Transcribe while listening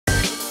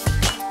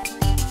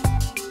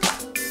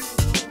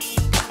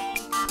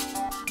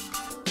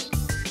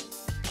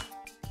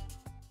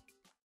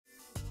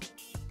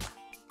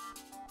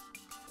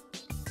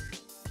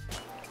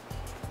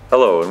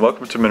Hello and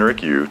welcome to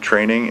Minarik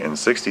training in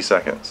 60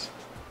 seconds.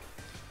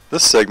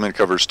 This segment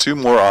covers two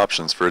more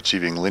options for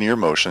achieving linear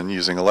motion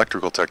using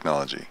electrical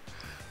technology.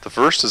 The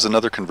first is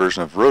another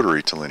conversion of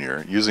rotary to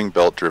linear using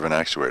belt-driven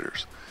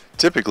actuators.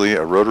 Typically,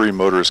 a rotary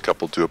motor is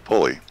coupled to a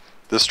pulley.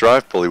 This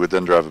drive pulley would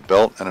then drive a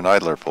belt and an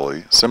idler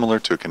pulley, similar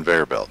to a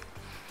conveyor belt.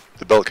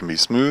 The belt can be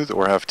smooth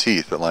or have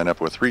teeth that line up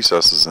with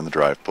recesses in the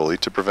drive pulley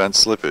to prevent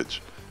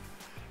slippage.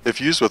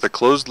 If used with a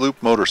closed-loop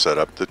motor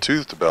setup, the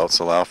toothed belts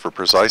allow for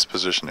precise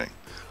positioning,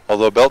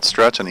 although belt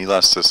stretch and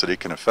elasticity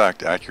can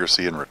affect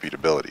accuracy and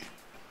repeatability.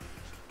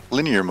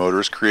 Linear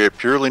motors create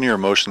pure linear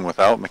motion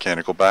without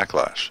mechanical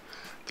backlash.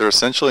 They're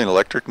essentially an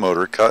electric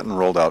motor cut and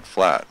rolled out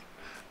flat.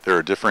 There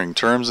are differing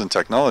terms and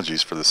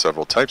technologies for the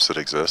several types that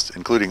exist,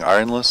 including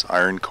ironless,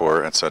 iron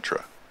core,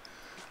 etc.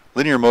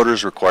 Linear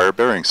motors require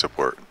bearing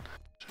support.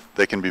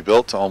 They can be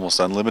built to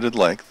almost unlimited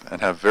length and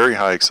have very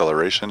high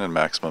acceleration and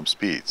maximum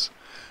speeds.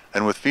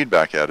 And with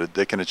feedback added,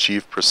 they can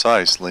achieve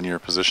precise linear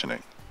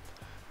positioning.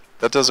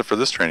 That does it for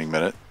this training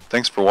minute.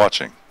 Thanks for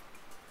watching.